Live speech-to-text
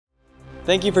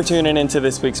Thank you for tuning into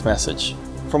this week's message.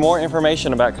 For more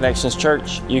information about Connections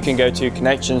Church, you can go to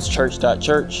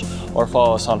connectionschurch.church or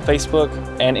follow us on Facebook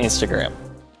and Instagram.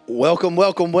 Welcome,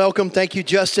 welcome, welcome. Thank you,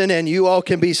 Justin, and you all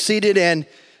can be seated. And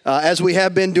as we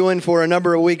have been doing for a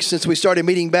number of weeks since we started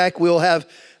meeting back, we'll have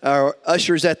our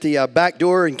ushers at the back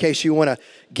door in case you want to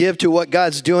give to what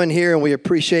God's doing here, and we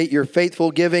appreciate your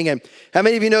faithful giving. And how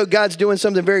many of you know God's doing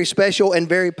something very special and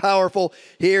very powerful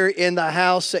here in the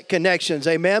house at Connections?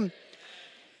 Amen?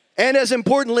 And as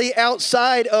importantly,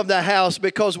 outside of the house,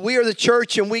 because we are the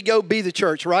church and we go be the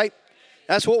church, right?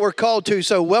 That's what we're called to.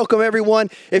 So welcome, everyone.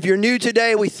 If you're new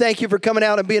today, we thank you for coming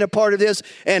out and being a part of this.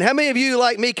 And how many of you,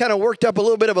 like me, kind of worked up a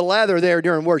little bit of a lather there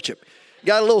during worship?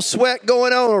 Got a little sweat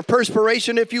going on, or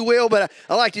perspiration, if you will, but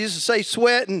I like to just say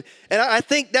sweat, and I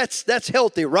think that's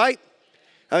healthy, right?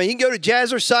 I mean, you can go to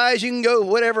Jazzercise, you can go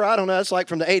whatever, I don't know, it's like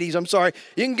from the 80s, I'm sorry.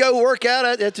 You can go work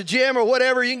out at the gym or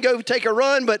whatever, you can go take a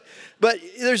run, but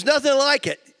there's nothing like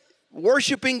it.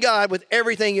 Worshiping God with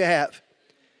everything you have.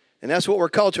 And that's what we're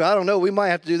called to. I don't know, we might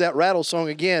have to do that rattle song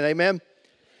again, amen?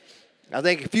 I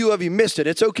think a few of you missed it.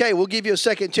 It's okay, we'll give you a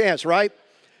second chance, right?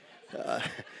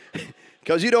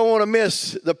 Because you don't want to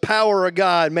miss the power of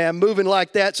God, man, moving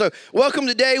like that. So welcome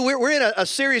today. We're in a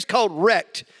series called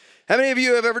Wrecked. How many of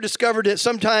you have ever discovered that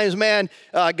sometimes, man,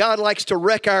 God likes to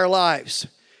wreck our lives?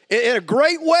 In a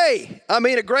great way. I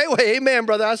mean, a great way. Amen,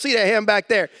 brother. I see that hand back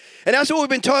there. And that's what we've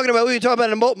been talking about. We've been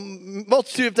talking about a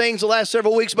multitude of things the last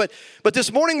several weeks. But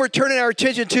this morning we're turning our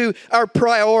attention to our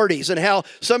priorities and how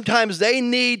sometimes they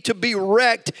need to be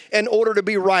wrecked in order to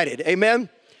be righted. Amen?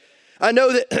 I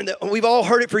know that we've all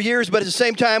heard it for years, but at the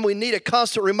same time, we need a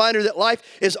constant reminder that life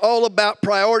is all about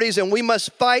priorities, and we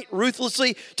must fight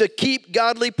ruthlessly to keep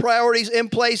godly priorities in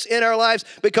place in our lives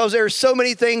because there are so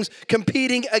many things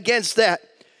competing against that.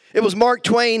 It was Mark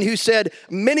Twain who said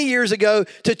many years ago,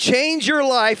 to change your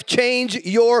life, change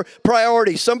your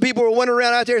priorities. Some people are wandering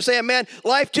around out there saying, man,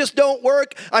 life just don't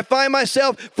work. I find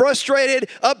myself frustrated,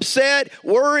 upset,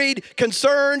 worried,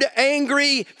 concerned,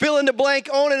 angry, fill in the blank,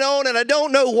 on, and I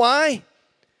don't know why.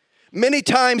 Many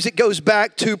times it goes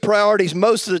back to priorities.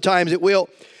 Most of the times it will.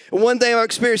 One thing I've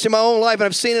experienced in my own life, and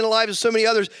I've seen in the lives of so many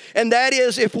others, and that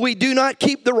is if we do not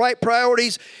keep the right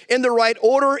priorities in the right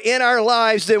order in our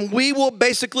lives, then we will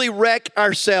basically wreck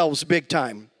ourselves big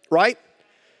time, right?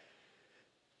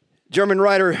 German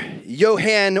writer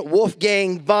Johann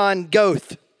Wolfgang von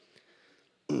Goethe.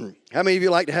 How many of you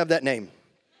like to have that name?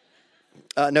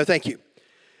 No, thank you.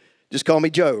 Just call me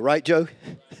Joe, right, Joe?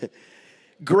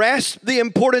 Grasped the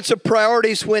importance of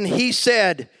priorities when he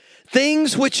said,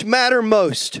 things which matter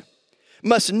most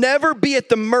must never be at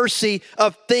the mercy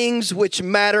of things which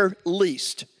matter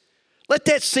least. Let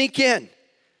that sink in.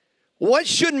 What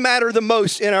should matter the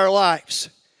most in our lives?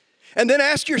 And then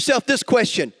ask yourself this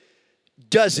question,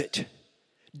 does it?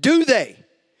 Do they?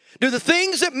 Do the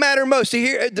things that matter most?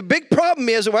 Here, the big problem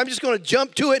is, and I'm just going to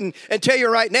jump to it and tell you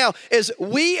right now, is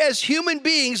we as human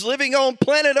beings living on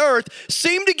planet Earth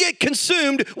seem to get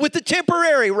consumed with the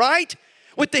temporary, right?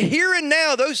 With the here and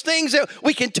now, those things that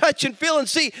we can touch and feel and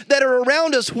see that are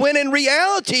around us, when in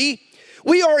reality,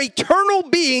 we are eternal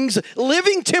beings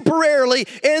living temporarily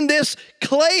in this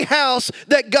clay house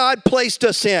that God placed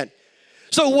us in.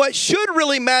 So what should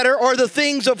really matter are the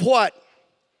things of what?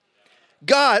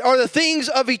 God, are the things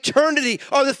of eternity,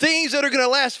 are the things that are going to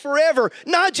last forever,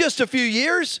 not just a few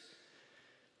years.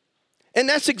 And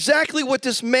that's exactly what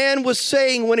this man was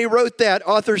saying when he wrote that.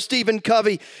 Author Stephen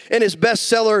Covey, in his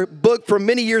bestseller book from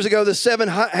many years ago, The 7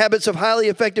 Habits of Highly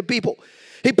Effective People.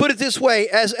 He put it this way,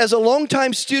 as a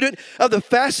longtime student of the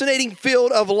fascinating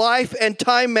field of life and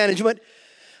time management,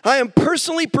 I am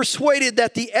personally persuaded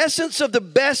that the essence of the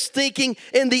best thinking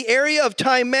in the area of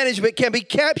time management can be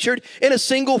captured in a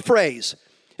single phrase.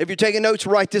 If you're taking notes,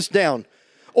 write this down.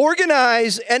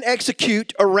 Organize and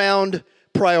execute around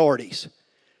priorities.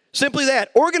 Simply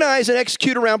that, organize and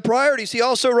execute around priorities. He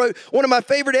also wrote, one of my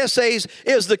favorite essays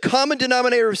is The Common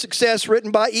Denominator of Success, written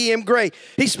by E.M. Gray.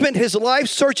 He spent his life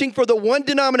searching for the one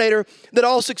denominator that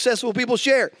all successful people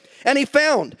share. And he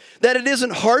found that it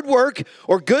isn't hard work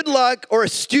or good luck or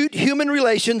astute human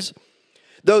relations,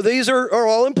 though these are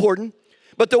all important,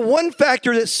 but the one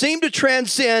factor that seemed to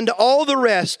transcend all the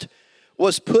rest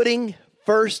was putting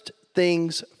first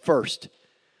things first.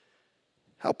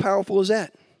 How powerful is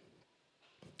that?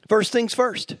 First things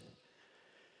first.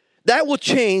 That will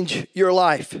change your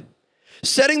life.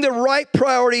 Setting the right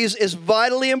priorities is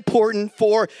vitally important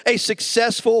for a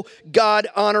successful,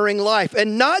 God-honoring life.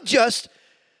 And not just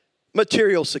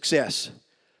material success,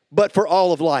 but for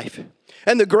all of life.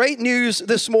 And the great news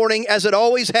this morning, as it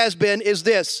always has been, is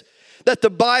this: that the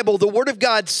Bible, the Word of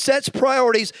God, sets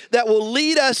priorities that will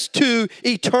lead us to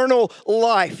eternal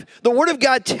life. The Word of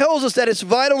God tells us that it's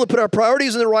vital to put our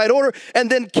priorities in the right order and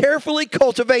then carefully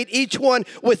cultivate each one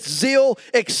with zeal,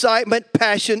 excitement,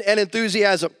 passion, and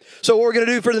enthusiasm. So what we're going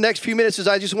to do for the next few minutes is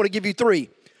I just want to give you three.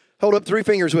 Hold up 3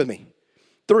 fingers with me.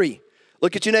 3.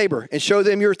 Look at your neighbor and show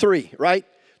them your 3, right?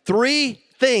 3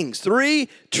 things, 3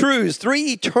 truths,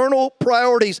 3 eternal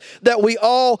priorities that we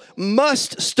all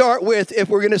must start with if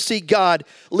we're going to see God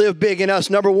live big in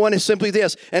us. Number 1 is simply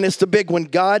this, and it's the big one.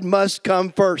 God must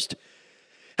come first.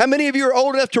 How many of you are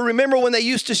old enough to remember when they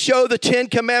used to show the 10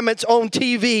 Commandments on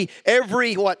TV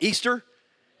every, Easter?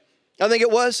 I think it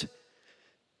was.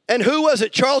 And who was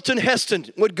it? Charlton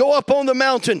Heston would go up on the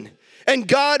mountain and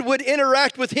God would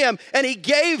interact with him, and he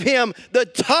gave him the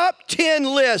top 10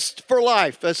 list for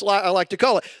life. That's what I like to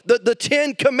call it. The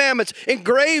 10 Commandments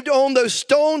engraved on those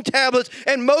stone tablets,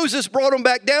 and Moses brought them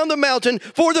back down the mountain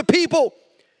for the people.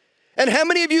 And how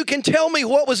many of you can tell me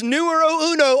what was numero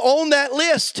uno on that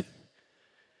list?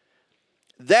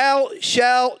 Thou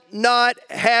shalt not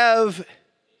have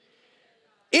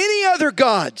any other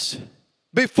gods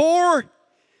before,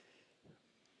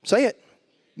 say it,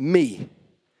 me.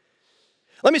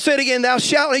 Let me say it again. Thou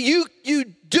shalt, you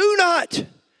do not,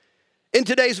 in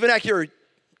today's vernacular,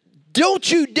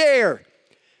 don't you dare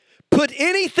put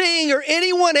anything or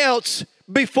anyone else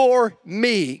before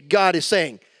me, God is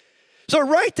saying. So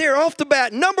right there off the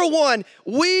bat, number 1,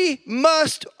 we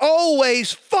must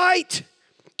always fight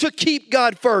to keep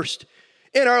God first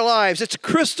in our lives. It's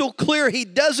crystal clear. He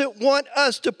doesn't want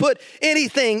us to put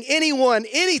anything, anyone,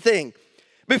 anything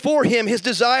before Him. His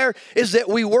desire is that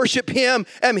we worship Him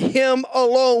and Him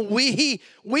alone. We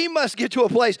must get to a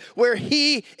place where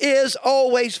He is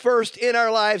always first in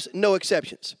our lives, no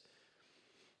exceptions.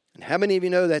 And how many of you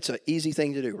know that's an easy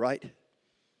thing to do, right?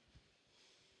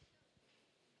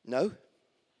 No?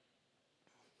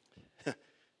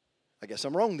 I guess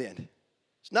I'm wrong then.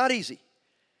 It's not easy.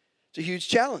 It's a huge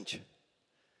challenge.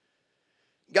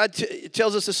 God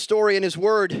tells us a story in His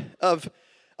Word of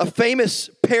a famous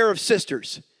pair of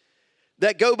sisters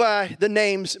that go by the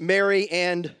names Mary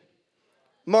and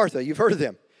Martha. You've heard of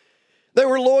them. They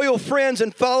were loyal friends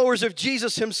and followers of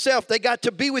Jesus Himself. They got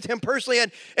to be with Him personally.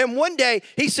 And one day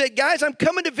He said, guys, I'm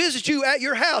coming to visit you at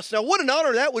your house. Now, what an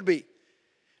honor that would be.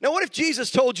 Now, what if Jesus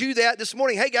told you that this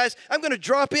morning? Hey, guys, I'm going to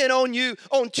drop in on you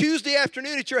on Tuesday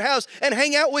afternoon at your house and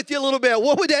hang out with you a little bit.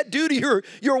 What would that do to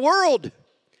your world?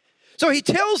 So He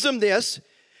tells them this.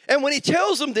 And when He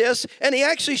tells them this, and He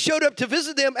actually showed up to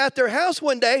visit them at their house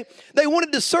one day, they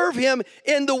wanted to serve Him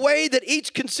in the way that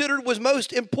each considered was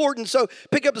most important. So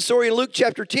pick up the story in Luke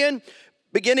chapter 10,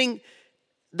 beginning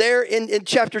there in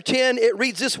chapter 10. It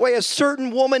reads this way: a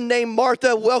certain woman named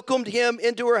Martha welcomed Him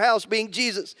into her house, being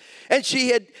Jesus. And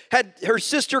she had her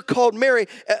sister called Mary,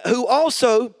 who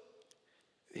also,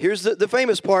 here's the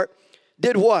famous part,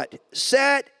 did what?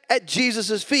 Sat at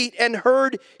Jesus' feet and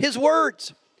heard His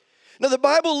words. Now, the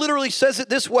Bible literally says it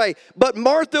this way, but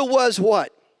Martha was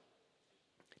what?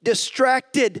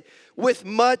 Distracted with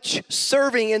much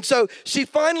serving. And so she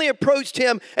finally approached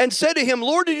Him and said to Him,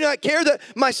 Lord, do you not care that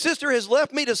my sister has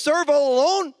left me to serve all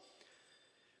alone?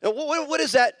 And what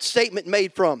is that statement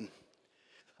made from?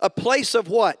 A place of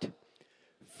what?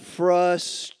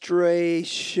 Frustration.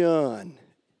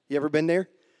 You ever been there?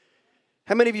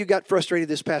 How many of you got frustrated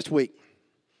this past week?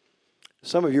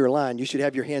 Some of you are lying. You should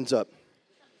have your hands up.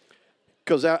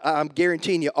 Because I'm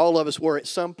guaranteeing you, all of us were at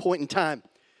some point in time.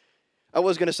 I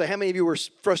was going to say, how many of you were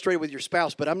frustrated with your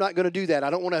spouse? But I'm not going to do that.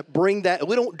 I don't want to bring that.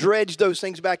 We don't dredge those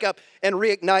things back up and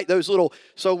reignite those little.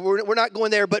 So we're not going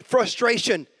there. But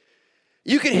frustration.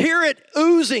 You can hear it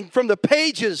oozing from the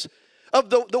pages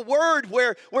of the word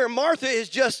where Martha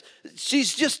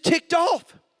she's just ticked off.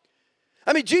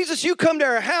 I mean, Jesus, you come to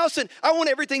our house and I want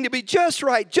everything to be just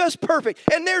right, just perfect.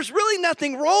 And there's really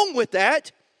nothing wrong with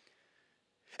that.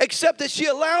 Except that she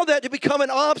allowed that to become an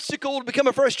obstacle, to become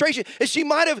a frustration. And she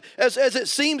might have, as it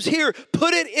seems here,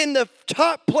 put it in the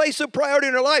top place of priority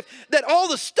in her life, that all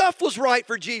the stuff was right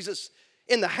for Jesus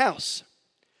in the house.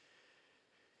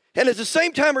 And at the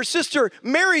same time, her sister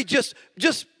Mary just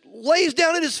lays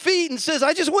down at His feet and says,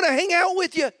 I just want to hang out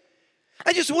with you.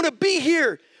 I just want to be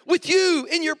here with you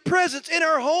in your presence in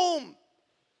our home.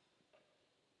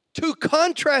 Two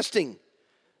contrasting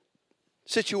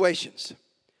situations.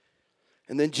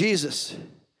 And then Jesus,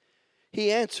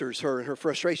 He answers her in her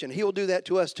frustration. He will do that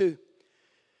to us too.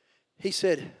 He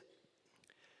said,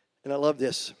 and I love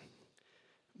this,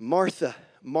 Martha,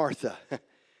 Martha.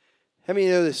 How many of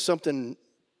you know there's something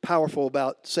powerful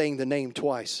about saying the name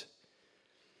twice?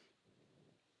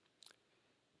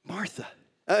 Martha.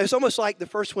 It's almost like the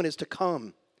first one is to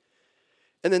come.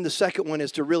 And then the second one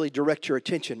is to really direct your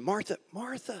attention. Martha.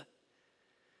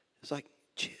 It's like,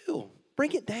 chill,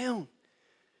 bring it down.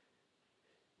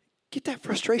 Get that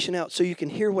frustration out so you can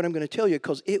hear what I'm going to tell you,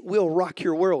 because it will rock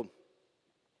your world.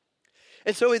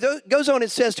 And so it goes on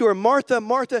and says to her, Martha,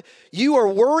 Martha, you are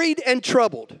worried and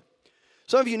troubled.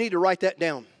 Some of you need to write that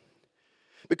down,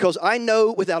 because I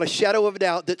know without a shadow of a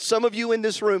doubt that some of you in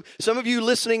this room, some of you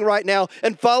listening right now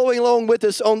and following along with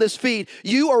us on this feed,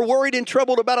 you are worried and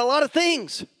troubled about a lot of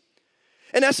things.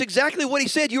 And that's exactly what he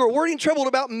said. You are worried and troubled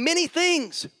about many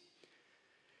things.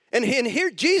 And here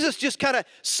Jesus just kind of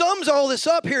sums all this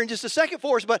up here in just a second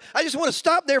for us. But I just want to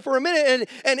stop there for a minute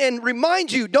and remind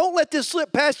you, don't let this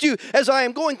slip past you as I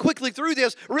am going quickly through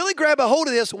this. Really grab a hold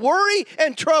of this. Worry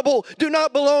and trouble do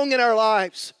not belong in our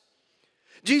lives.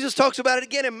 Jesus talks about it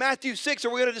again in Matthew 6,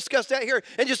 and we're going to discuss that here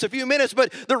in just a few minutes.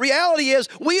 But the reality is,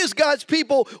 we as God's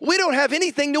people, we don't have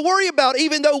anything to worry about,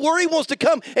 even though worry wants to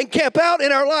come and camp out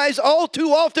in our lives all too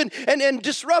often and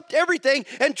disrupt everything.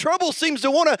 And trouble seems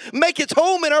to want to make its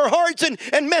home in our hearts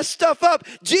and mess stuff up.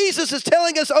 Jesus is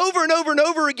telling us over and over and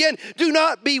over again, do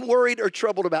not be worried or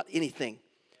troubled about anything.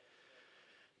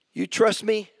 You trust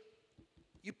me,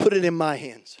 you put it in my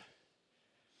hands.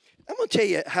 I'm going to tell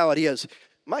you how it is.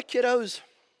 My kiddos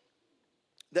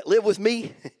that live with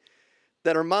me,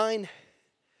 that are mine,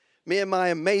 me and my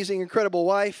amazing, incredible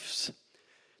wives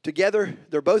together,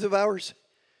 they're both of ours.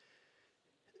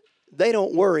 They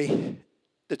don't worry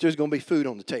that there's going to be food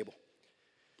on the table.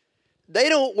 They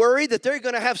don't worry that they're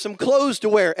going to have some clothes to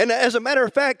wear. And as a matter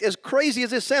of fact, as crazy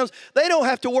as this sounds, they don't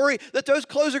have to worry that those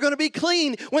clothes are going to be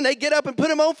clean when they get up and put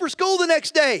them on for school the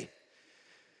next day.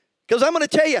 Because I'm going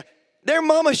to tell you, their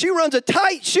mama, she runs a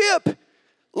tight ship.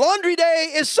 Laundry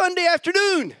day is Sunday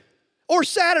afternoon or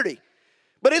Saturday.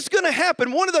 But it's going to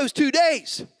happen one of those 2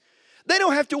 days. They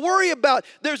don't have to worry about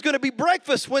there's going to be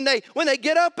breakfast when they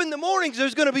get up in the mornings.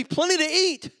 There's going to be plenty to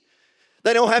eat.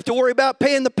 They don't have to worry about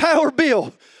paying the power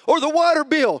bill or the water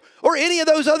bill or any of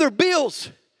those other bills.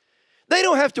 They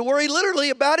don't have to worry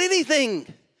literally about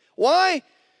anything. Why?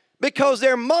 Because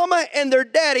their mama and their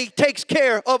daddy takes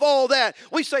care of all that.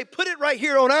 We say, put it right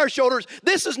here on our shoulders.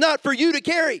 This is not for you to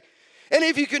carry. And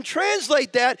if you can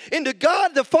translate that into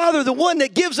God the Father, the one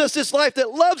that gives us this life,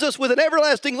 that loves us with an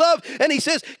everlasting love, and he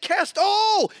says, cast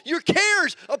all your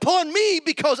cares upon me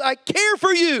because I care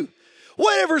for you.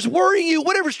 Whatever's worrying you,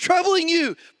 whatever's troubling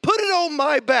you, put it on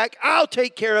my back. I'll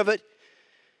take care of it.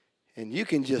 And you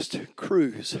can just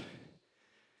cruise.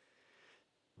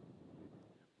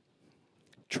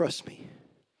 Trust me.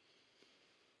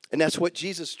 And that's what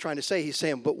Jesus is trying to say. He's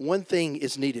saying, but one thing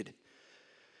is needed.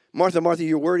 Martha, Martha,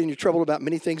 you're worried and you're troubled about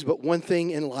many things, but one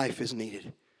thing in life is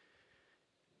needed.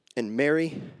 And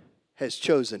Mary has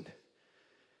chosen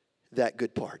that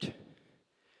good part,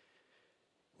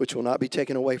 which will not be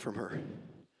taken away from her.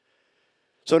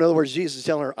 So in other words, Jesus is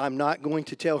telling her, I'm not going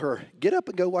to tell her, get up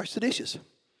and go wash the dishes.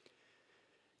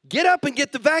 Get up and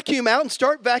get the vacuum out and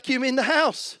start vacuuming the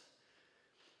house.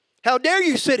 How dare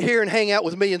you sit here and hang out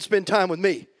with me and spend time with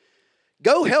me?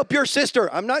 Go help your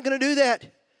sister. I'm not going to do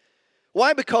that.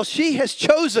 Why? Because she has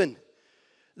chosen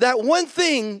that one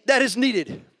thing that is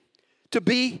needed, to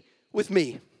be with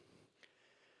me.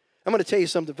 I'm going to tell you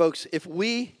something, folks. If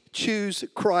we choose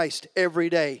Christ every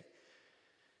day,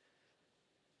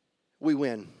 we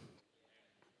win.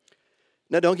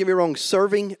 Now, don't get me wrong.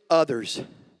 Serving others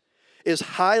is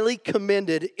highly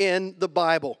commended in the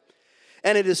Bible.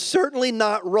 And it is certainly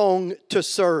not wrong to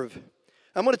serve.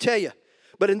 I'm going to tell you.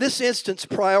 But in this instance,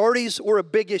 priorities were a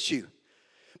big issue.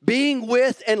 Being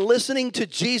with and listening to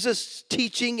Jesus'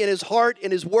 teaching in his heart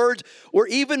and his words were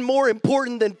even more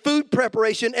important than food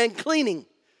preparation and cleaning.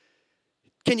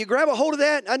 Can you grab a hold of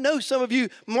that? I know some of you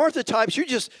Martha types, you're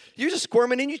just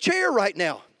squirming in your chair right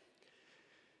now.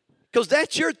 Because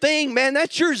that's your thing, man.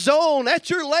 That's your zone. That's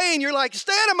your lane. You're like,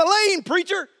 stay out of my lane,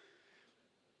 preacher.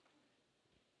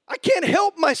 I can't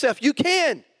help myself. You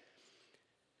can.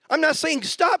 I'm not saying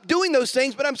stop doing those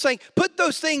things, but I'm saying put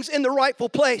those things in the rightful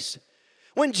place.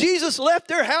 When Jesus left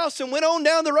their house and went on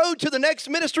down the road to the next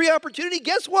ministry opportunity,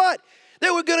 guess what?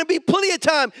 There were going to be plenty of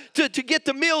time to get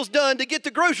the meals done, to get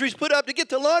the groceries put up, to get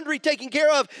the laundry taken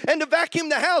care of, and to vacuum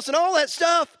the house and all that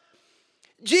stuff.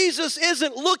 Jesus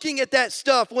isn't looking at that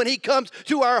stuff when he comes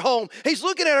to our home. He's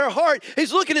looking at our heart.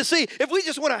 He's looking to see if we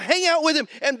just want to hang out with him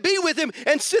and be with him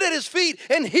and sit at his feet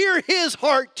and hear his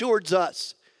heart towards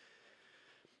us.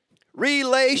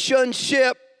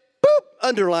 Relationship, boop,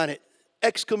 underline it.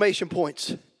 Exclamation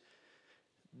points.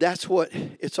 That's what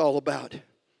it's all about.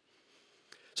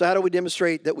 So how do we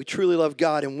demonstrate that we truly love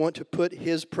God and want to put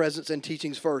his presence and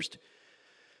teachings first?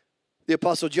 The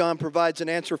Apostle John provides an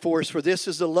answer for us. For this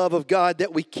is the love of God,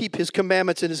 that we keep His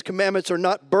commandments, and His commandments are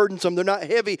not burdensome. They're not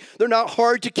heavy. They're not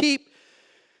hard to keep.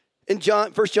 In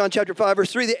 1 John chapter 5,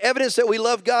 verse 3, the evidence that we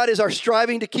love God is our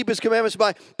striving to keep His commandments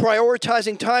by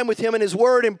prioritizing time with Him in His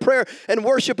Word and prayer and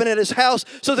worshiping at His house,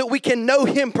 so that we can know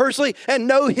Him personally and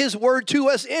know His Word to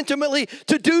us intimately,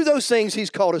 to do those things He's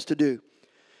called us to do.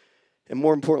 And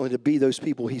more importantly, to be those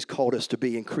people He's called us to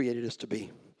be and created us to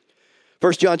be.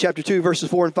 1 John chapter 2,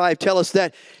 verses 4 and 5 tell us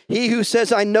that he who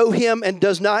says, I know Him, and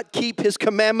does not keep His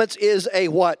commandments is a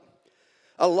what?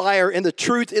 A liar, and the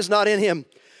truth is not in him.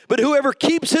 But whoever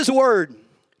keeps His word,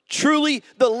 truly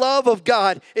the love of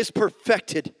God is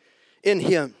perfected in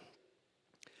him.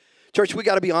 Church, we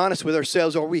got to be honest with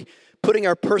ourselves. Are we putting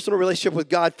our personal relationship with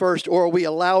God first, or are we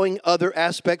allowing other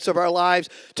aspects of our lives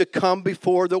to come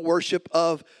before the worship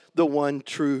of the one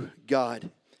true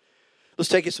God? Let's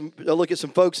take a look at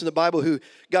some folks in the Bible who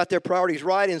got their priorities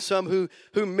right and some who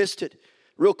missed it.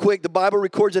 Real quick, the Bible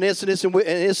records an incident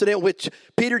in which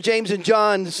Peter, James, and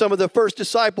John, some of the first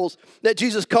disciples that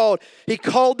Jesus called, He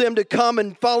called them to come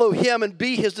and follow Him and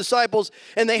be His disciples,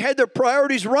 and they had their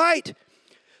priorities right.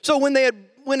 So when they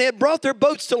had brought their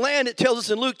boats to land, it tells us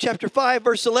in Luke chapter 5,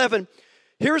 verse 11,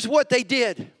 here's what they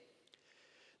did.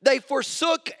 They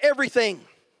forsook everything.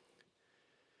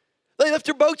 They left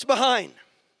their boats behind,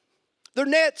 their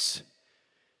nets,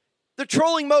 their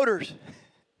trolling motors,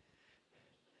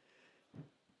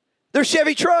 their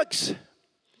Chevy trucks,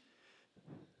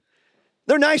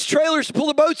 their nice trailers to pull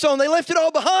the boats on. They left it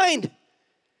all behind,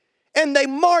 and they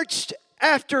marched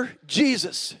after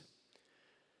Jesus.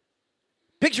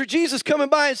 Picture Jesus coming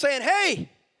by and saying, hey,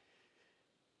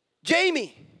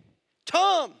 Jamie,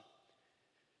 Tom,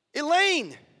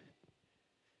 Elaine,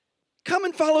 come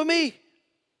and follow me.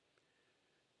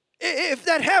 If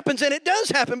that happens, and it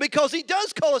does happen, because He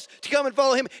does call us to come and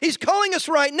follow Him. He's calling us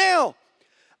right now.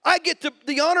 I get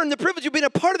the honor and the privilege of being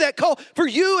a part of that call for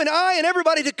you and I and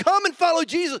everybody to come and follow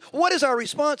Jesus. What is our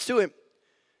response to Him?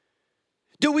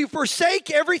 Do we forsake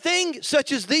everything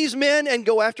such as these men and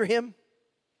go after Him?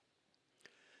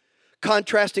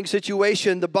 Contrasting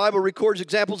situation, the Bible records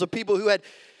examples of people who had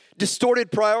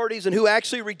distorted priorities and who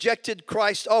actually rejected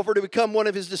Christ's offer to become one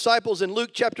of His disciples. In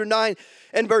Luke chapter 9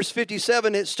 and verse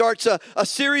 57, it starts a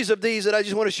series of these that I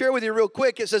just want to share with you real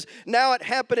quick. It says, now it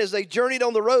happened as they journeyed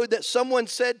on the road that someone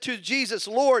said to Jesus,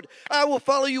 Lord, I will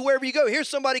follow you wherever you go. Here's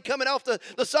somebody coming off the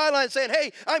sideline saying,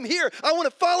 hey, I'm here. I want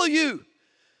to follow you.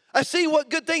 I see what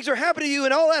good things are happening to you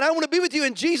and all that. I want to be with you.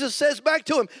 And Jesus says back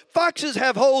to him, foxes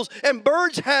have holes and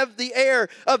birds have the air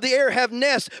have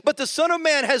nests, but the Son of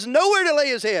Man has nowhere to lay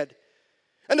His head.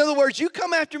 In other words, you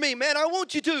come after me, man, I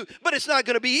want you to, but it's not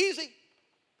going to be easy.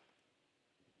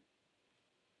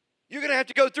 You're going to have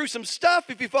to go through some stuff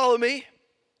if you follow me.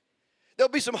 There'll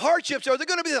be some hardships, or they're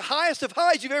going to be the highest of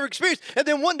highs you've ever experienced. And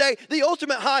then one day, the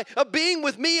ultimate high of being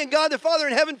with me and God the Father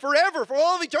in heaven forever, for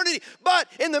all of eternity. But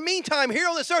in the meantime, here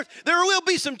on this earth, there will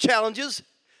be some challenges.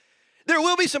 There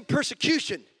will be some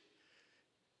persecution.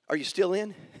 Are you still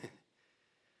in?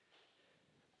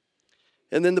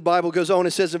 And then the Bible goes on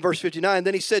and says in verse 59,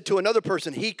 then He said to another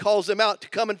person, He calls them out to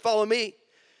come and follow me.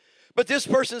 But this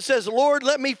person says, Lord,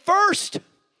 let me first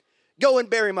go and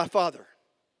bury my father.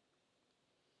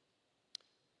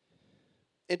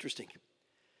 Interesting.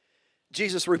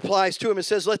 Jesus replies to him and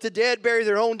says, let the dead bury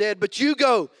their own dead, but you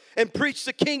go and preach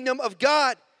the kingdom of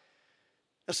God.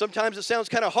 Now, sometimes it sounds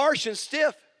kind of harsh and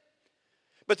stiff,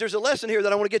 but there's a lesson here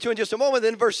that I want to get to in just a moment.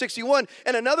 Then verse 61,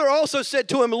 and another also said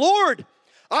to him, Lord,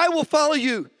 I will follow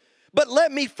you, but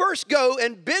let me first go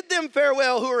and bid them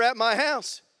farewell who are at my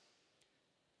house.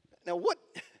 Now,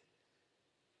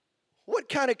 what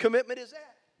kind of commitment is that?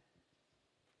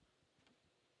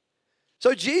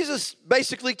 So Jesus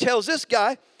basically tells this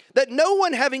guy that no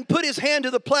one having put his hand to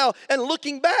the plow and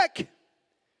looking back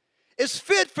is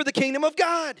fit for the kingdom of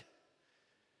God.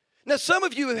 Now, some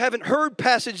of you haven't heard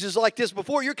passages like this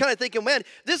before. You're kind of thinking, man,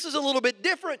 this is a little bit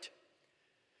different.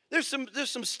 There's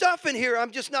some stuff in here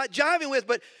I'm just not jiving with,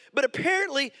 but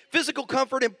apparently physical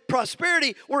comfort and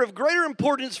prosperity were of greater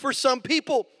importance for some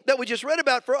people that we just read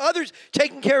about. For others,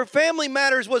 taking care of family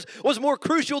matters was more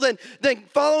crucial than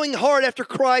following hard after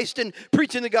Christ and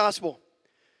preaching the gospel.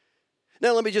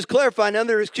 Now let me just clarify, none of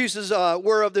their excuses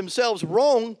were of themselves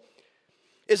wrong.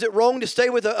 Is it wrong to stay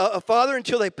with a father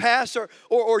until they pass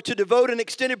or to devote an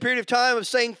extended period of time of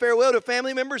saying farewell to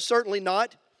family members? Certainly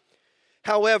not.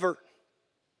 However,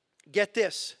 get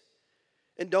this,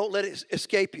 and don't let it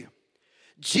escape you.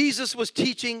 Jesus was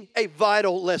teaching a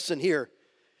vital lesson here,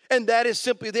 and that is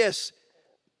simply this,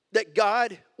 that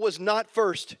God was not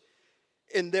first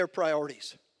in their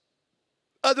priorities.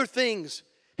 Other things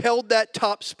held that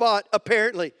top spot,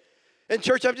 apparently. And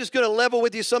church, I'm just going to level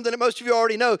with you something that most of you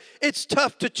already know. It's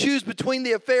tough to choose between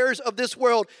the affairs of this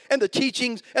world and the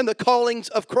teachings and the callings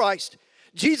of Christ.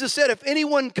 Jesus said, if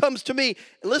anyone comes to me,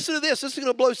 and listen to this is going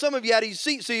to blow some of you out of your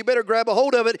seat, so you better grab a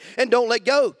hold of it and don't let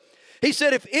go. He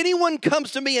said, if anyone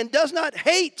comes to me and does not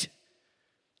hate,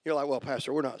 you're like, well,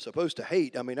 Pastor, we're not supposed to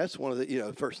hate. I mean, that's one of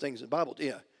the first things in the Bible.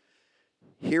 Yeah.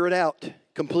 Hear it out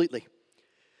completely.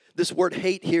 This word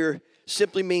hate here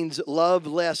simply means love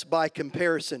less by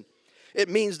comparison. It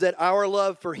means that our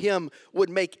love for him would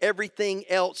make everything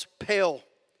else pale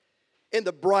in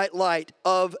the bright light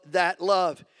of that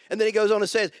love. And then he goes on and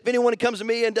says, if anyone comes to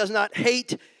me and does not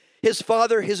hate his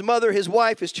father, his mother, his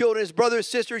wife, his children, his brothers,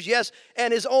 sisters, yes,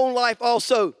 and his own life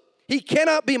also, he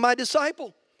cannot be my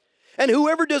disciple. And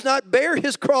whoever does not bear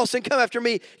his cross and come after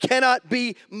me cannot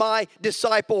be my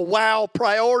disciple. Wow,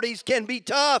 priorities can be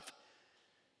tough.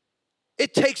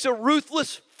 It takes a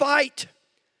ruthless fight,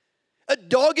 a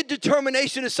dogged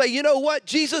determination to say, you know what,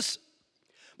 Jesus,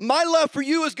 my love for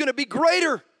you is going to be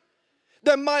greater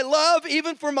than my love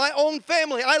even for my own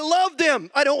family. I love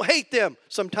them. I don't hate them.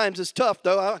 Sometimes it's tough,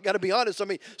 though. I got to be honest. I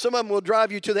mean, some of them will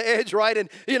drive you to the edge, right? And,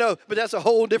 but that's a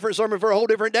whole different sermon for a whole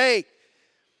different day.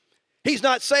 He's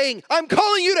not saying, I'm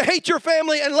calling you to hate your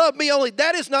family and love me only.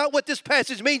 That is not what this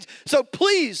passage means. So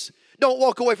please don't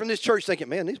walk away from this church thinking,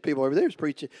 man, these people over there is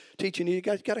preaching, teaching you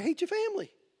guys got to hate your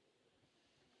family.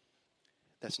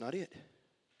 That's not it.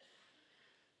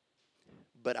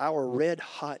 But our red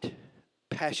hot,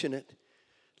 passionate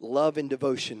love and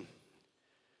devotion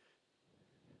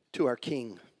to our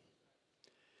King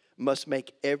must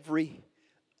make every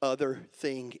other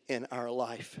thing in our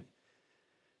life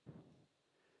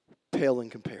pale in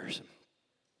comparison.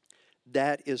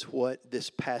 That is what this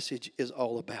passage is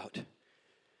all about.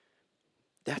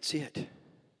 That's it.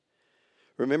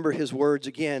 Remember his words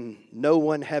again. No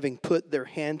one having put their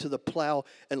hand to the plow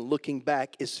and looking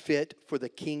back is fit for the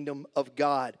kingdom of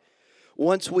God.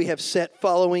 Once we have set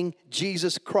following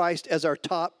Jesus Christ as our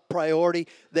top priority,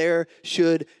 there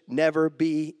should never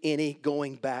be any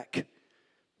going back.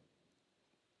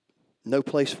 No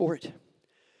place for it.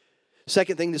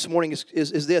 Second thing this morning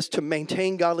is this. To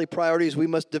maintain godly priorities, we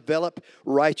must develop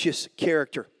righteous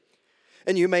character.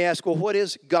 And you may ask, well, what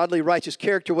is godly righteous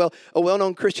character? Well, a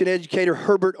well-known Christian educator,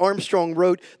 Herbert Armstrong,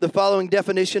 wrote the following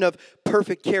definition of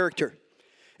perfect character.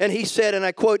 And he said, and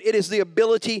I quote, it is the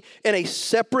ability in a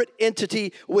separate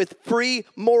entity with free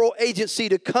moral agency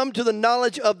to come to the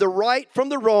knowledge of the right from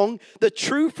the wrong, the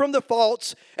true from the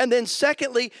false, and then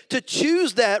secondly, to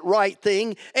choose that right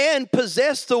thing and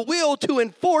possess the will to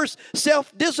enforce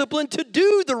self-discipline to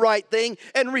do the right thing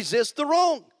and resist the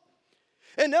wrong.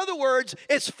 In other words,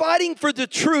 it's fighting for the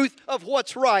truth of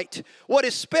what's right. What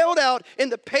is spelled out in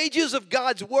the pages of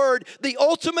God's Word, the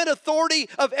ultimate authority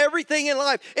of everything in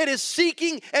life. It is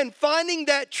seeking and finding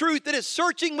that truth. It is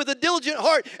searching with a diligent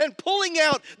heart and pulling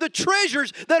out the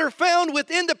treasures that are found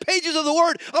within the pages of the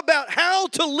Word about how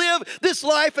to live this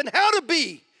life and how to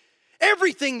be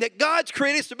everything that God's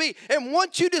created us to be. And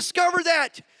once you discover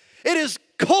that, it is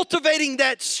cultivating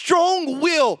that strong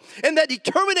will and that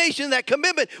determination, that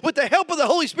commitment with the help of the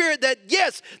Holy Spirit that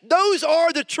yes, those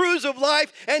are the truths of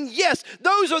life, and yes,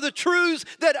 those are the truths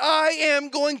that I am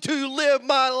going to live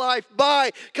my life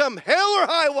by, come hell or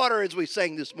high water, as we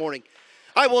sang this morning.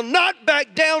 I will not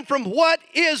back down from what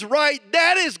is right.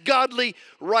 That is godly,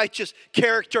 righteous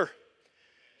character.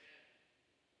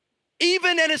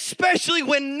 Even and especially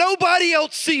when nobody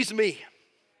else sees me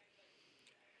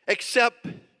except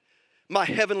my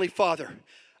heavenly Father,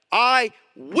 I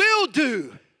will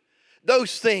do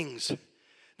those things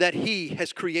that He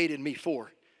has created me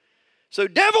for. So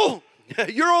devil,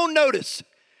 you're on notice.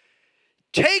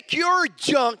 Take your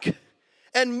junk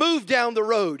and move down the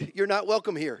road. You're not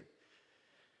welcome here.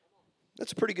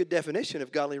 That's a pretty good definition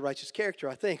of godly righteous character,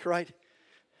 I think, right?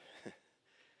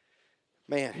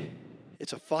 Man,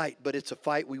 it's a fight, but it's a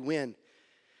fight we win.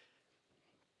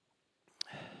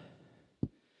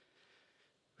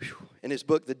 In his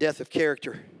book, The Death of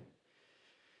Character,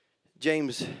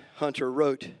 James Hunter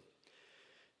wrote,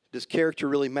 does character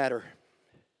really matter?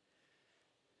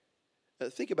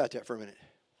 Think about that for a minute.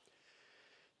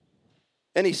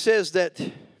 And he says that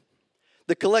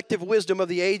the collective wisdom of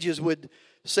the ages would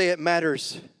say it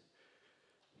matters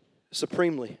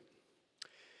supremely.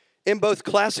 In both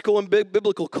classical and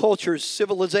biblical cultures,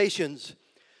 civilizations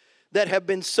that have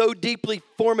been so deeply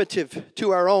formative to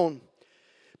our own,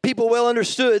 people well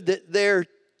understood that there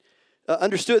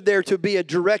to be a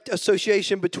direct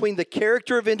association between the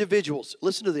character of individuals.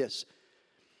 Listen to this,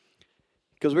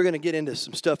 because we're going to get into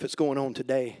some stuff that's going on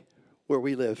today where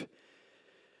we live.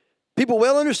 People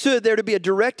well understood there to be a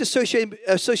direct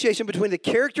association between the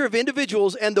character of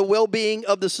individuals and the well-being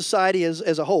of the society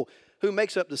as a whole. Who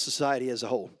makes up the society as a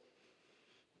whole?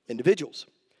 Individuals.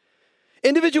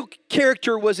 Individual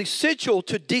character was essential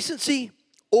to decency,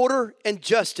 order, and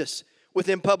justice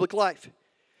within public life.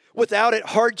 Without it,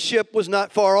 hardship was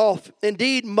not far off.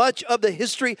 Indeed, much of the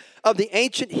history of the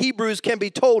ancient Hebrews can be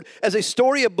told as a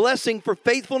story of blessing for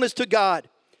faithfulness to God,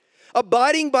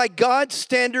 abiding by God's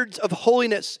standards of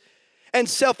holiness, and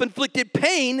self-inflicted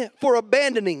pain for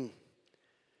abandoning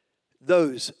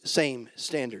those same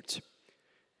standards.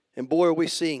 And boy, are we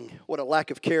seeing what a lack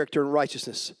of character and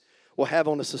righteousness will have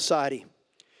on a society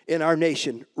in our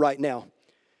nation right now.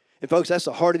 And folks, that's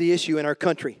the heart of the issue in our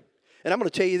country. And I'm going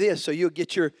to tell you this so you'll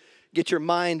get your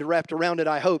mind wrapped around it,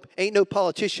 I hope. Ain't no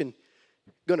politician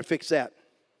going to fix that.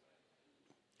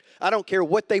 I don't care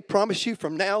what they promise you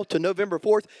from now to November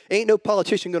 4th. Ain't no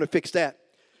politician going to fix that.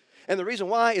 And the reason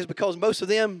why is because most of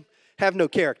them have no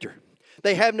character.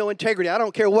 They have no integrity. I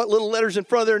don't care what little letters in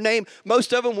front of their name.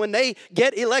 Most of them, when they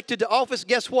get elected to office,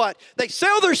 guess what? They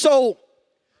sell their soul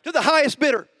to the highest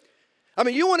bidder. I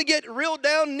mean, you want to get real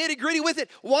down nitty-gritty with it?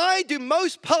 Why do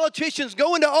most politicians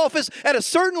go into office at a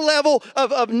certain level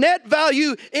of net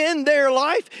value in their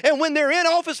life? And when they're in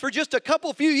office for just a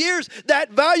couple few years,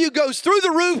 that value goes through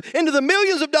the roof into the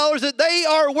millions of dollars that they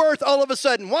are worth all of a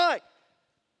sudden. Why?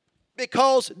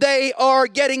 Because they are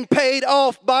getting paid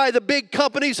off by the big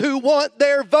companies who want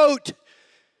their vote.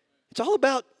 It's all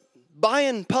about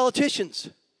buying politicians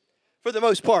for the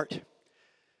most part.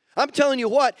 I'm telling you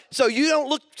what, so you don't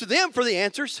look to them for the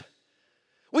answers.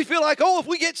 We feel like, oh, if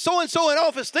we get so-and-so in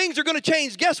office, things are going to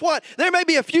change. Guess what? There may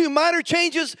be a few minor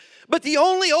changes, but the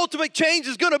only ultimate change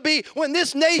is going to be when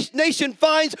this nation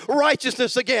finds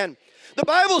righteousness again. The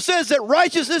Bible says that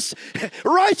righteousness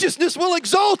will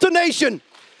exalt a nation.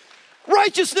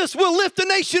 Righteousness will lift a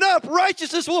nation up.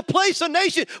 Righteousness will place a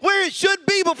nation where it should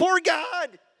be before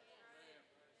God.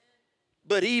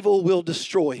 But evil will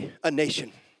destroy a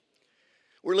nation.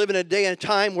 We're living in a day and a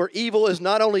time where evil is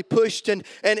not only pushed and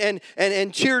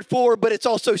cheered for, but it's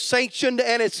also sanctioned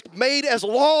and it's made as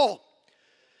law.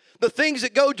 The things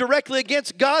that go directly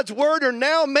against God's word are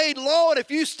now made law. And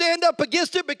if you stand up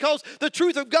against it because the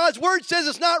truth of God's word says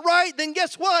it's not right, then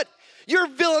guess what? You're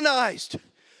villainized.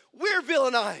 We're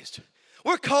villainized.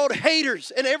 We're called haters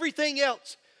and everything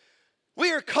else.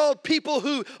 We are called people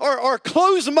who are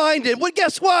closed-minded. Well,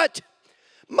 guess what?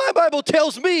 My Bible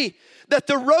tells me that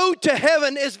the road to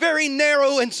heaven is very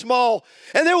narrow and small,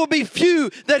 and there will be few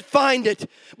that find it.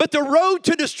 But the road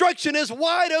to destruction is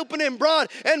wide open and broad,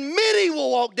 and many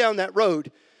will walk down that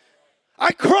road.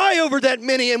 I cry over that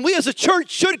many, and we as a church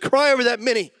should cry over that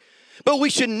many. But we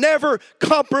should never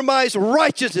compromise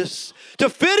righteousness to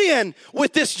fit in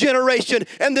with this generation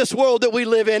and this world that we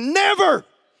live in. Never.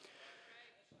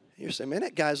 You're saying, man,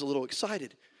 that guy's a little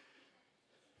excited.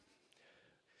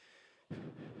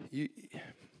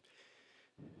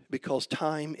 Because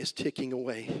time is ticking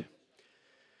away.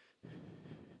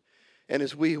 And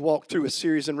as we walked through a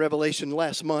series in Revelation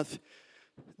last month,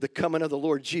 the coming of the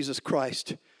Lord Jesus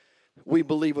Christ, we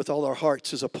believe with all our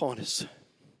hearts is upon us.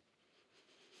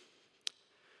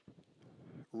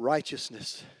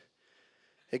 Righteousness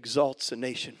exalts a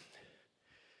nation.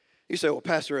 You say, well,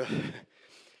 Pastor,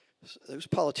 those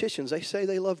politicians, they say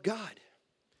they love God.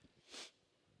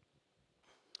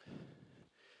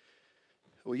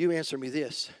 Well, you answer me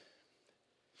this.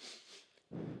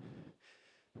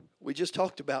 We just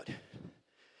talked about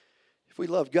if we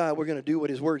love God, we're going to do what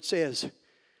His Word says.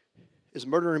 Is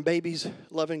murdering babies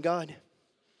loving God?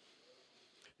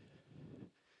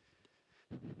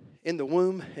 In the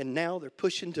womb, and now they're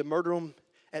pushing to murder them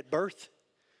at birth.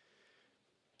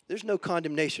 There's no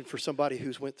condemnation for somebody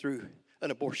who's went through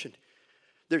an abortion.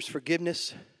 There's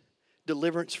forgiveness,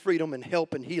 deliverance, freedom, and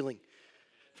help and healing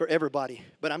for everybody.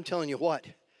 But I'm telling you what,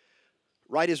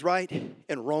 right is right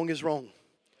and wrong is wrong.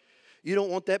 You don't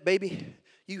want that baby,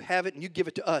 you have it and you give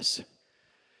it to us.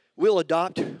 We'll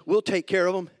adopt, we'll take care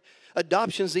of them.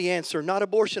 Adoption's the answer, not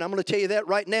abortion. I'm going to tell you that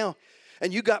right now.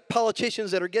 And you got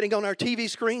politicians that are getting on our TV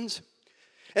screens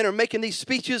and are making these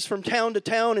speeches from town to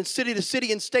town and city to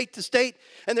city and state to state.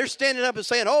 And they're standing up and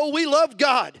saying, oh, we love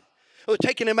God. Well,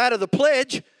 taking him out of the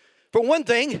pledge for one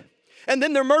thing. And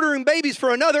then they're murdering babies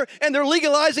for another. And they're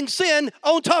legalizing sin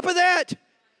on top of that.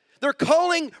 They're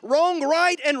calling wrong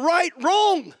right and right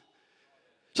wrong.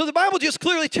 So the Bible just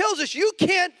clearly tells us you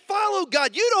can't follow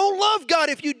God. You don't love God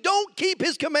if you don't keep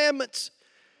His commandments.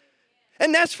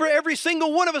 And that's for every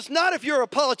single one of us, not if you're a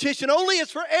politician. Only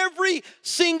it's for every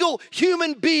single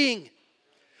human being.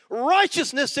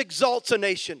 Righteousness exalts a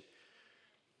nation.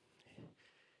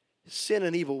 Sin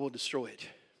and evil will destroy it.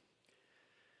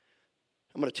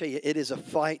 I'm going to tell you, it is a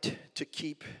fight to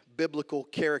keep biblical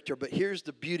character. But here's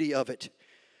the beauty of it.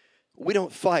 We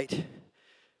don't fight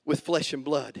with flesh and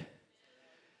blood.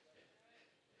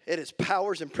 It is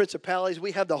powers and principalities.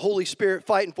 We have the Holy Spirit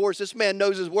fighting for us. This man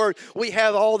knows his word. We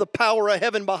have all the power of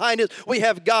heaven behind us. We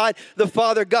have God the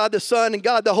Father, God the Son, and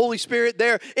God the Holy Spirit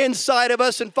there inside of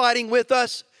us and fighting with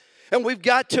us. And we've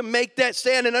got to make that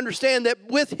stand and understand that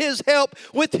with His help,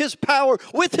 with His power,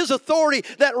 with His authority,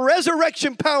 that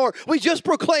resurrection power we just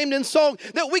proclaimed in song,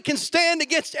 that we can stand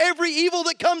against every evil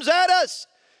that comes at us.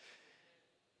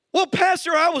 Well,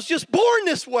 Pastor, I was just born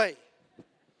this way.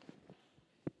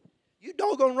 You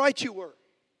doggone right you were.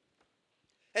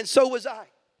 And so was I.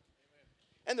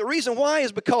 And the reason why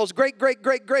is because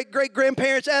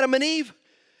great-great-great-great-great-grandparents, Adam and Eve,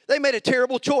 they made a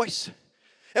terrible choice.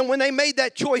 And when they made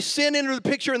that choice, sin entered the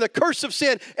picture, and the curse of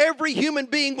sin, every human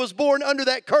being was born under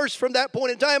that curse from that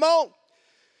point in time on.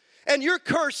 And your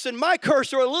curse and my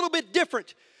curse are a little bit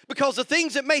different, because the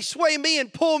things that may sway me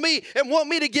and pull me and want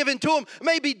me to give into them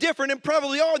may be different, and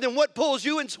probably are, than what pulls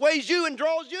you and sways you and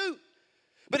draws you.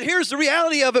 But here's the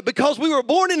reality of it. Because we were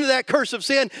born into that curse of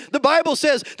sin, the Bible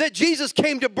says that Jesus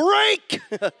came to break.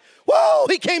 Whoa,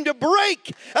 He came to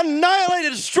break, annihilate,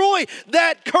 and destroy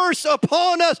that curse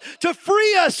upon us, to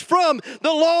free us from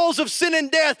the laws of sin and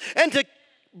death, and to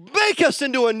make us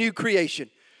into a new creation.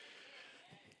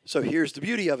 So here's the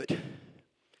beauty of it.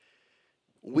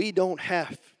 We don't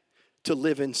have to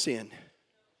live in sin.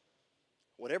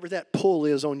 Whatever that pull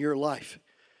is on your life.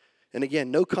 And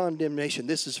again, no condemnation.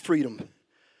 This is freedom.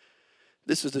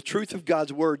 This is the truth of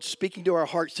God's word speaking to our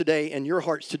hearts today and your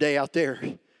hearts today out there.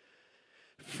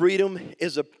 Freedom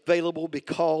is available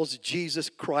because Jesus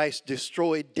Christ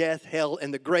destroyed death, hell,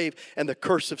 and the grave and the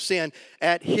curse of sin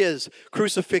at His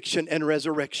crucifixion and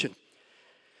resurrection.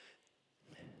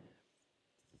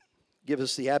 Give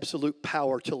us the absolute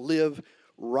power to live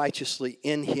righteously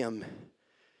in Him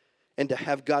and to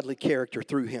have godly character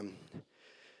through Him.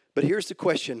 But here's the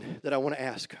question that I want to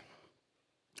ask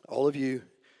all of you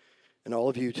and all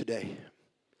of you today.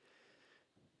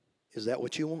 Is that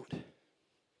what you want?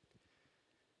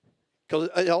 Because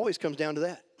it always comes down to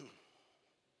that.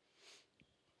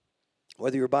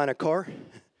 Whether you're buying a car,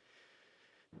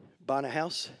 buying a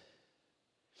house,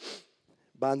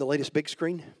 buying the latest big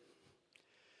screen,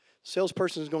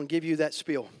 salesperson is going to give you that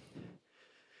spiel.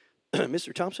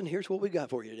 Mr. Thompson, here's what we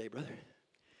got for you today, brother.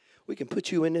 We can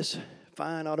put you in this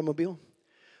fine automobile.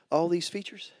 All these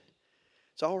features.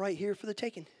 It's all right here for the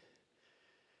taking.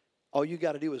 All you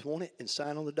got to do is want it and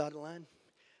sign on the dotted line.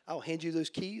 I'll hand you those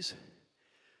keys.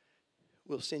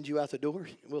 We'll send you out the door.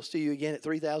 We'll see you again at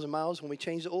 3,000 miles when we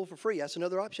change the oil for free. That's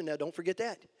another option now. Don't forget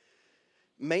that.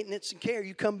 Maintenance and care.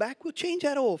 You come back, we'll change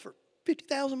that oil for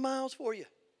 50,000 miles for you.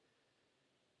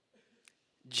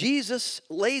 Jesus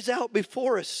lays out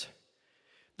before us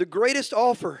the greatest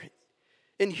offer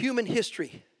in human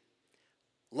history.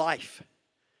 Life.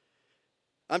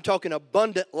 I'm talking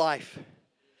abundant life.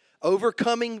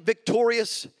 Overcoming,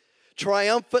 victorious,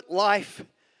 triumphant life.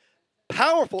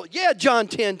 Powerful. Yeah, John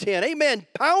 10:10. Amen.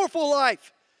 Powerful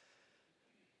life.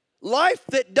 Life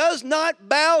that does not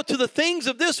bow to the things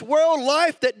of this world.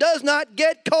 Life that does not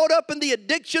get caught up in the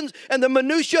addictions and the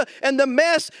minutia and the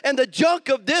mess and the junk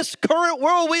of this current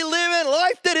world we live in.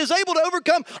 Life that is able to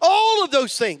overcome all of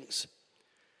those things.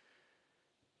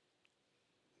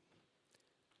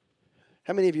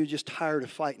 How many of you are just tired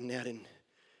of fighting that and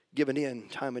giving in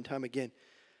time and time again?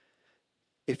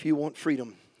 If you want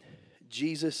freedom,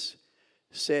 Jesus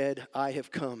said, I have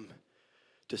come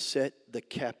to set the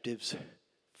captives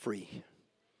free.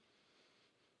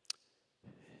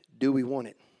 Do we want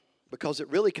it? Because it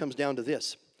really comes down to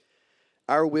this: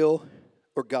 our will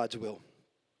or God's will.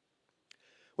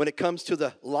 When it comes to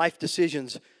the life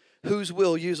decisions, whose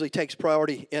will usually takes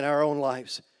priority in our own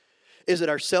lives? Is it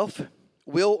our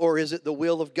self-will or is it the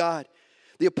will of God?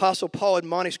 The Apostle Paul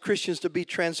admonished Christians to be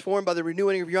transformed by the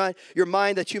renewing of your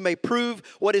mind, that you may prove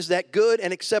what is that good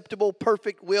and acceptable,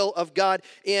 perfect will of God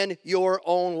in your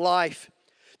own life.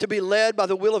 To be led by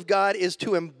the will of God is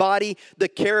to embody the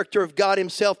character of God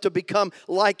Himself, to become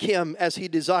like Him as He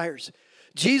desires.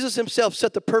 Jesus Himself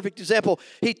set the perfect example.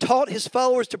 He taught His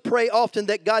followers to pray often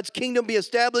that God's kingdom be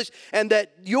established and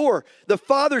that the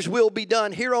Father's will be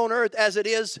done here on earth as it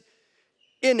is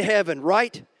in heaven,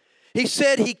 right? He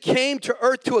said He came to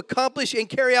earth to accomplish and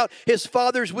carry out His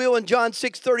Father's will in John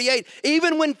 6:38.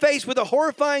 Even when faced with a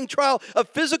horrifying trial of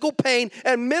physical pain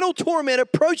and mental torment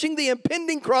approaching the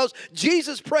impending cross,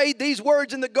 Jesus prayed these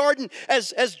words in the garden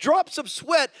as drops of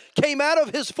sweat came out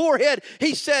of His forehead.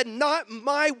 He said, not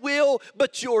my will,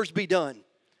 but yours be done.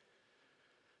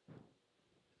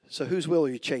 So whose will are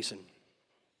you chasing?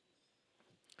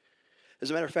 As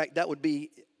a matter of fact, that would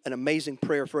be an amazing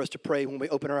prayer for us to pray when we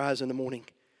open our eyes in the morning.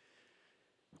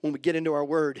 When we get into our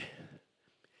word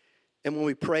and when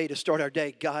we pray to start our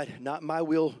day, God, not my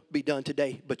will be done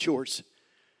today, but yours.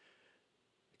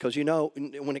 Because you know,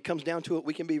 when it comes down to it,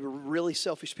 we can be really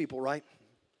selfish people, right?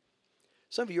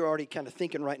 Some of you are already kind of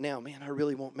thinking right now, man, I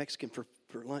really want Mexican for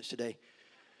lunch today.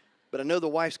 But I know the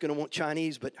wife's going to want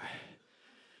Chinese, but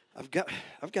I've got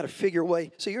to figure a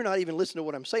way. So you're not even listening to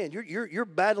what I'm saying. You're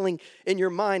battling in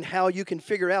your mind how you can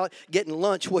figure out getting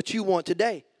lunch what you want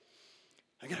today.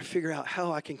 I got to figure out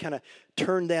how I can kind of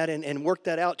turn that and work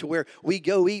that out to where we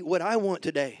go eat what I want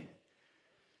today.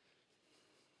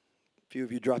 A few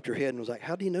of you dropped your head and was like,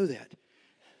 how do you know that?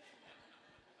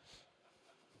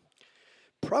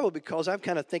 Probably because I'm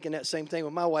kind of thinking that same thing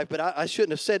with my wife, but I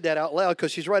shouldn't have said that out loud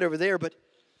because she's right over there. But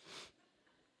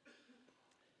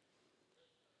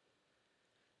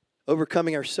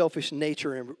overcoming our selfish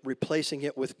nature and replacing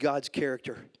it with God's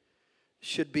character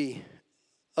should be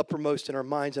uppermost in our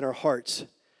minds and our hearts.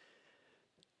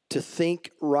 To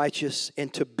think righteous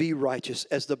and to be righteous,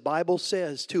 as the Bible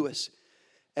says to us,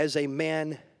 as a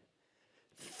man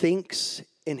thinks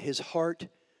in his heart,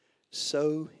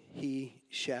 so he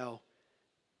shall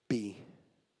be.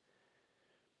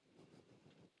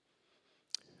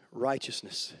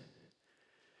 Righteousness,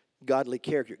 godly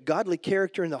character. Godly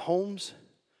character in the homes,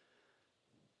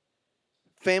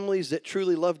 families that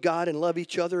truly love God and love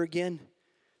each other again,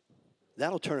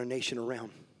 that'll turn a nation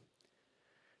around.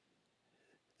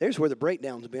 There's where the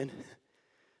breakdown's been.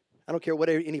 I don't care what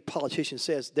any politician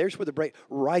says. There's where the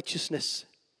righteousness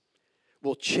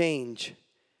will change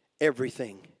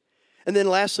everything. And then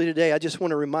lastly today, I just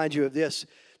want to remind you of this.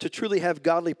 To truly have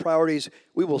godly priorities,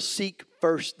 we will seek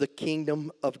first the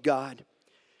kingdom of God.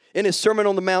 In his Sermon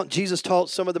on the Mount, Jesus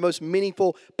taught some of the most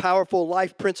meaningful, powerful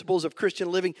life principles of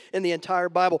Christian living in the entire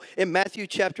Bible. In Matthew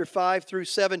chapter 5 through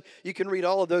 7, you can read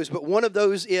all of those, but one of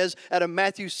those is out of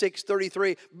Matthew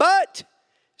 6:33. But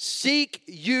seek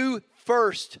you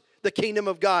first the kingdom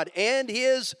of God and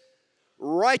his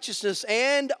righteousness,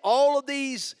 and all of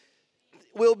these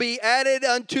will be added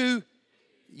unto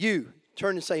you.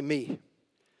 Turn and say me.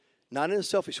 Not in a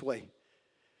selfish way.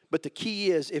 But the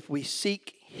key is if we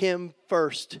seek him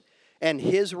first and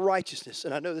his righteousness.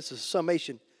 And I know this is a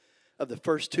summation of the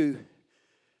first two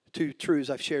truths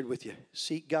I've shared with you.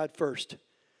 Seek God first.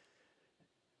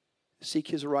 Seek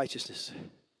his righteousness.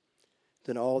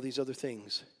 Then all these other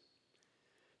things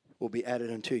will be added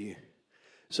unto you.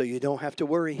 So you don't have to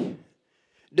worry.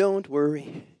 Don't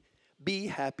worry. Be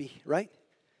happy, right?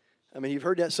 I mean, you've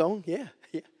heard that song? Yeah.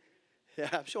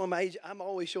 I'm showing my age. I'm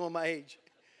always showing my age.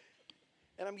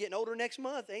 And I'm getting older next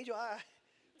month, Angel.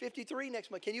 53 next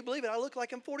month. Can you believe it? I look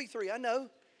like I'm 43. I know.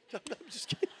 I'm just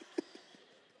kidding.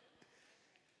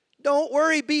 Don't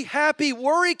worry. Be happy.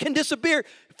 Worry can disappear.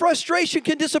 Frustration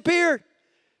can disappear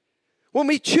when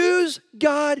we choose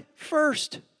God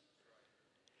first.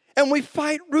 And we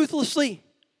fight ruthlessly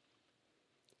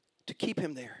to keep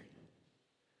him there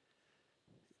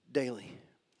daily.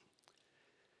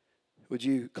 Would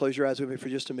you close your eyes with me for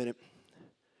just a minute?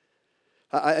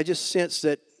 I just sense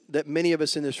that many of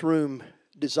us in this room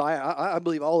desire, I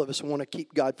believe all of us want to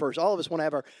keep God first. All of us want to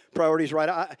have our priorities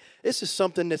right. This is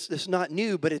something that's not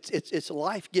new, but it's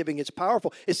life-giving, it's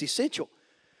powerful, it's essential.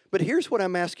 But here's what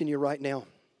I'm asking you right now.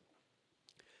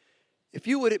 If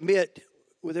you would admit,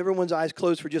 with everyone's eyes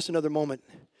closed for just another moment,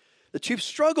 that you've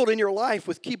struggled in your life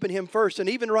with keeping him first, and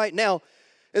even right now,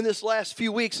 in this last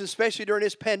few weeks, especially during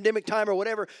this pandemic time or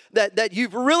whatever, that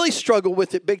you've really struggled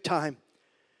with it big time.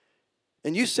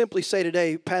 And you simply say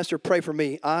today, Pastor, pray for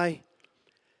me. I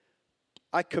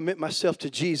commit myself to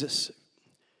Jesus.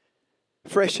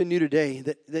 Fresh and new today,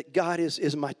 that God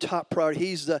is my top priority.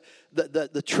 He's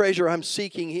the treasure I'm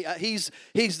seeking. He's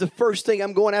the first thing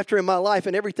I'm going after in my life,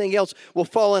 and everything else will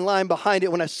fall in line behind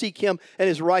it when I seek him and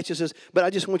his righteousness. But I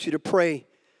just want you to pray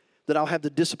that I'll have the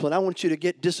discipline. I want you to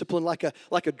get disciplined like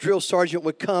a drill sergeant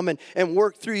would come and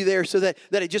work through you there so that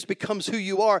it just becomes who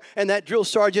you are. And that drill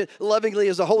sergeant lovingly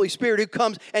is the Holy Spirit who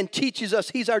comes and teaches us.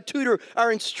 He's our tutor,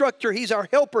 our instructor. He's our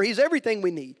helper. He's everything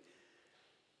we need.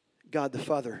 God the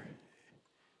Father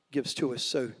gives to us.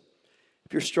 So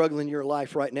if you're struggling in your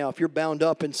life right now, if you're bound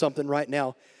up in something right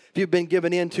now, if you've been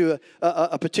given into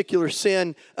a particular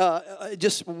sin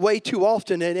just way too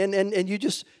often and you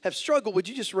just have struggled, would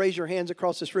you just raise your hands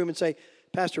across this room and say,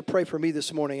 Pastor, pray for me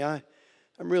this morning. I'm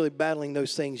really battling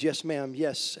those things. Yes, ma'am.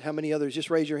 Yes. How many others? Just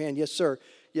raise your hand. Yes, sir.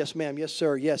 Yes, ma'am. Yes,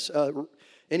 sir. Yes.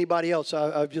 Anybody else?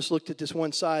 I've just looked at this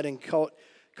one side and caught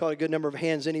a good number of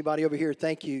hands. Anybody over here?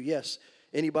 Thank you. Yes.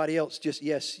 Anybody else? Just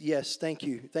yes. Yes. Thank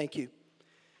you. Thank you.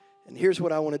 And here's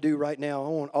what I want to do right now. I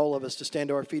want all of us to stand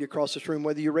to our feet across this room,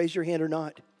 whether you raise your hand or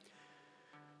not.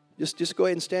 Just go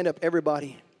ahead and stand up,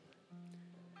 everybody.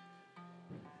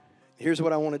 Here's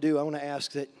what I want to do. I want to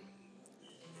ask that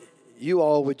you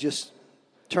all would just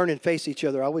turn and face each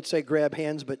other. I would say grab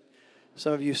hands, but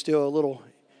some of you still a little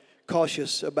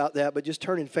cautious about that. But just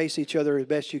turn and face each other as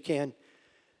best you can.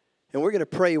 And we're going to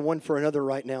pray one for another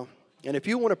right now. And if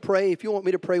you want to pray, if you want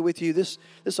me to pray with you, this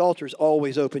altar is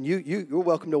always open. You're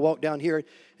welcome to walk down here,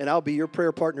 and I'll be your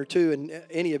prayer partner too. And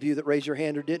any of you that raised your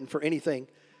hand or didn't for anything,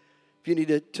 if you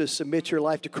need to submit your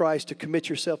life to Christ, to commit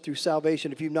yourself through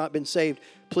salvation, if you've not been saved,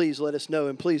 please let us know,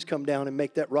 and please come down and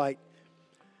make that right.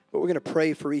 But we're going to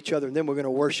pray for each other, and then we're going to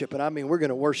worship. And I mean, we're going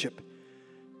to worship.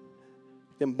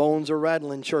 Them bones are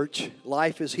rattling, church.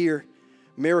 Life is here.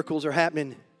 Miracles are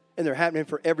happening, and they're happening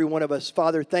for every one of us.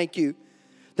 Father, thank you.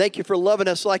 Thank you for loving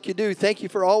us like you do. Thank you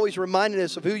for always reminding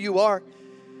us of who you are.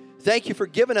 Thank you for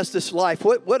giving us this life.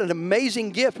 What an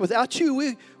amazing gift. Without you,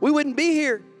 we wouldn't be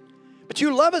here. But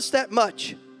you love us that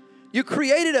much. You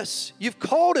created us. You've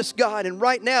called us, God. And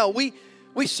right now, we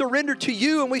surrender to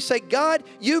you and we say, God,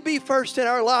 you be first in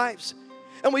our lives.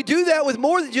 And we do that with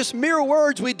more than just mere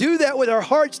words. We do that with our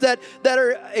hearts that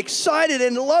are excited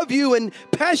and love you and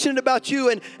passionate about you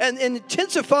and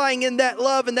intensifying in that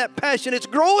love and that passion. It's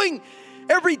growing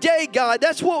every day, God.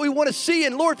 That's what we want to see.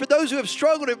 And Lord, for those who have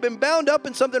struggled, have been bound up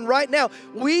in something right now,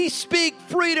 we speak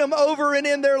freedom over and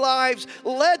in their lives.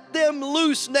 Let them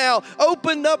loose now.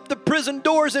 Open up the prison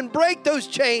doors and break those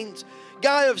chains,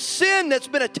 God, of sin that's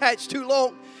been attached too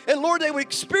long. And Lord, they would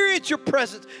experience your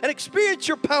presence and experience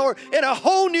your power in a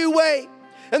whole new way.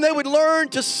 And they would learn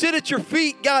to sit at your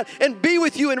feet, God, and be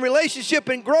with you in relationship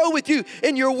and grow with you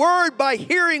in your word by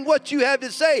hearing what you have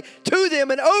to say to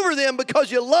them and over them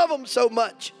because you love them so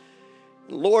much.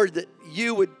 Lord, that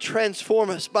you would transform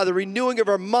us by the renewing of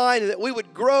our mind, and that we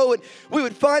would grow and we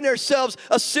would find ourselves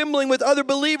assembling with other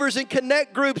believers in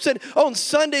connect groups. And on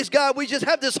Sundays, God, we just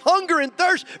have this hunger and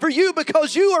thirst for you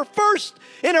because you are first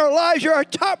in our lives. You're our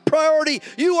top priority.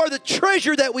 You are the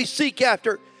treasure that we seek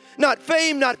after. Not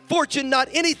fame, not fortune, not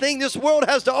anything this world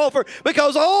has to offer,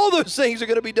 because all those things are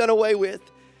going to be done away with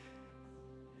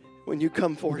when you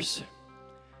come for us.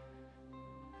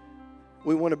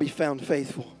 We want to be found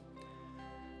faithful.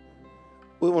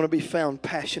 We want to be found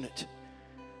passionate.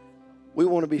 We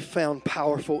want to be found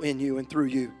powerful in you and through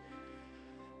you.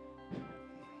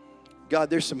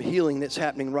 God, there's some healing that's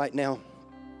happening right now.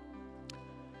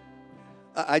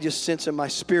 I just sense in my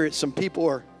spirit some people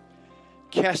are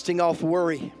casting off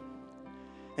worry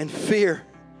and fear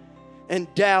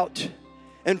and doubt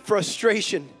and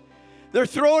frustration. They're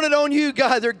throwing it on you,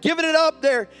 God. They're giving it up.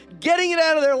 They're getting it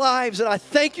out of their lives. And I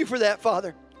thank you for that,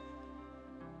 Father.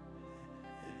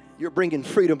 You're bringing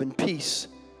freedom and peace,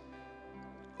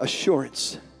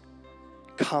 assurance,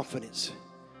 confidence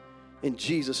in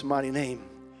Jesus' mighty name.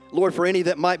 Lord, for any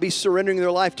that might be surrendering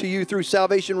their life to you through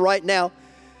salvation right now,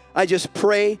 I just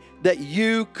pray that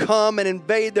you come and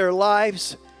invade their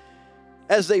lives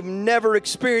as they've never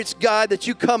experienced, God, that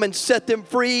you come and set them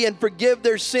free and forgive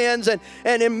their sins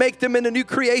and make them into new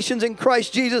creations in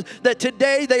Christ Jesus, that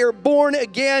today they are born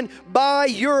again by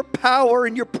your power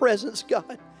and your presence,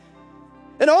 God.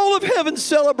 And all of heaven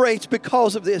celebrates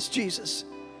because of this, Jesus.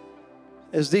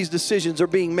 As these decisions are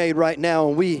being made right now,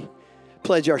 and we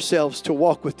pledge ourselves to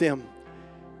walk with them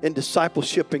in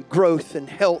discipleship and growth and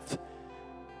health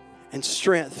and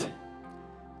strength.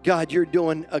 God, you're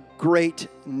doing a great,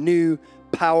 new,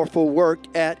 powerful work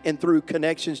at and through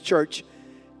Connections Church.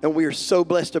 And we are so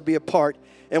blessed to be a part.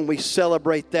 And we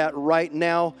celebrate that right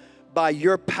now by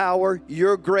your power,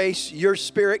 your grace, your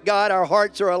spirit. God, our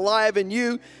hearts are alive in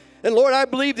you. And Lord, I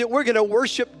believe that we're going to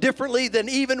worship differently than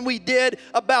even we did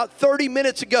about 30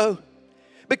 minutes ago,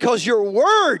 because your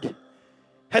word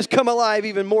has come alive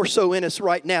even more so in us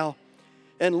right now.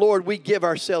 And Lord, we give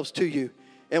ourselves to you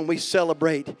and we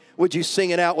celebrate. Would you sing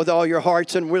it out with all your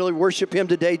hearts and really worship him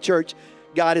today, church?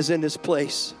 God is in this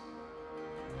place.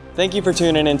 Thank you for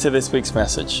tuning into this week's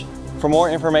message. For more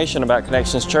information about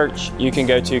Connections Church, you can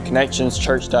go to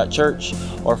connectionschurch.church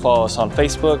or follow us on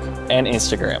Facebook and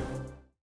Instagram.